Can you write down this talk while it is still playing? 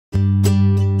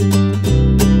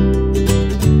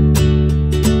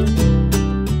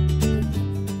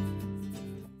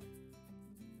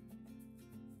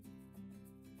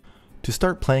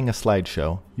start playing a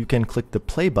slideshow, you can click the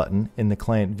play button in the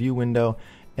client view window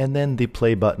and then the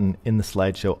play button in the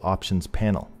slideshow options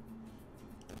panel.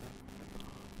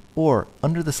 Or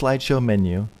under the slideshow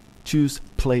menu, choose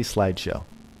Play Slideshow.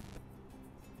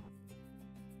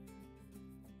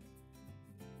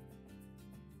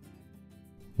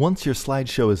 Once your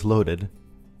slideshow is loaded,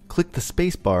 click the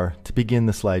spacebar to begin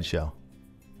the slideshow.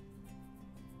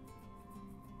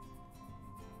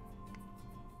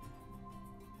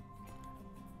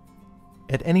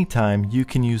 At any time, you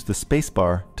can use the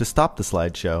spacebar to stop the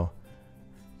slideshow,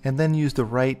 and then use the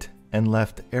right and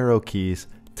left arrow keys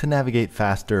to navigate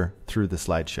faster through the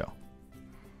slideshow.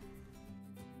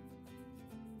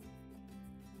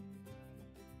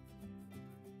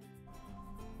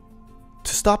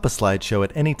 To stop a slideshow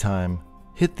at any time,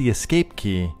 hit the Escape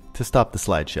key to stop the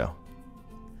slideshow.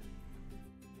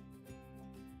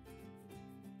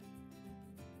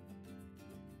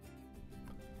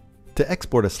 To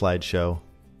export a slideshow,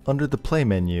 under the Play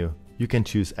menu, you can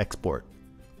choose Export,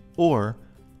 or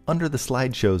under the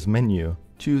Slideshows menu,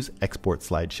 choose Export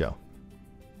Slideshow.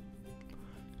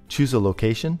 Choose a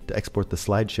location to export the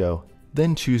slideshow,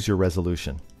 then choose your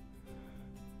resolution.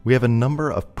 We have a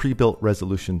number of pre-built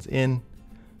resolutions in.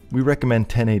 We recommend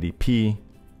 1080p,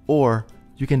 or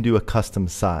you can do a custom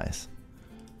size.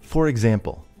 For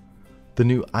example, the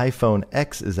new iPhone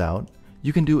X is out.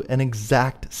 You can do an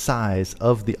exact size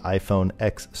of the iPhone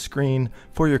X screen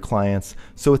for your clients,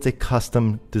 so it's a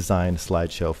custom designed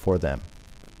slideshow for them.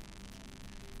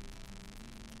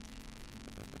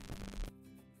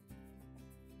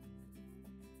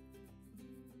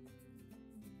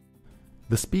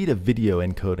 The speed of video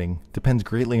encoding depends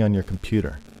greatly on your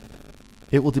computer.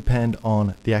 It will depend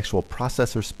on the actual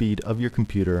processor speed of your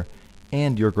computer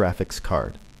and your graphics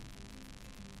card.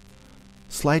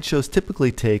 Slideshows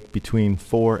typically take between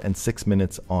 4 and 6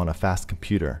 minutes on a fast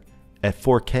computer. At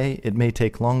 4K, it may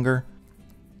take longer.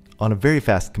 On a very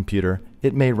fast computer,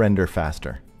 it may render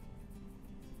faster.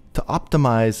 To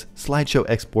optimize slideshow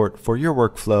export for your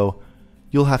workflow,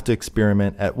 you'll have to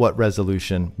experiment at what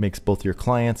resolution makes both your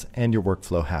clients and your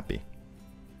workflow happy.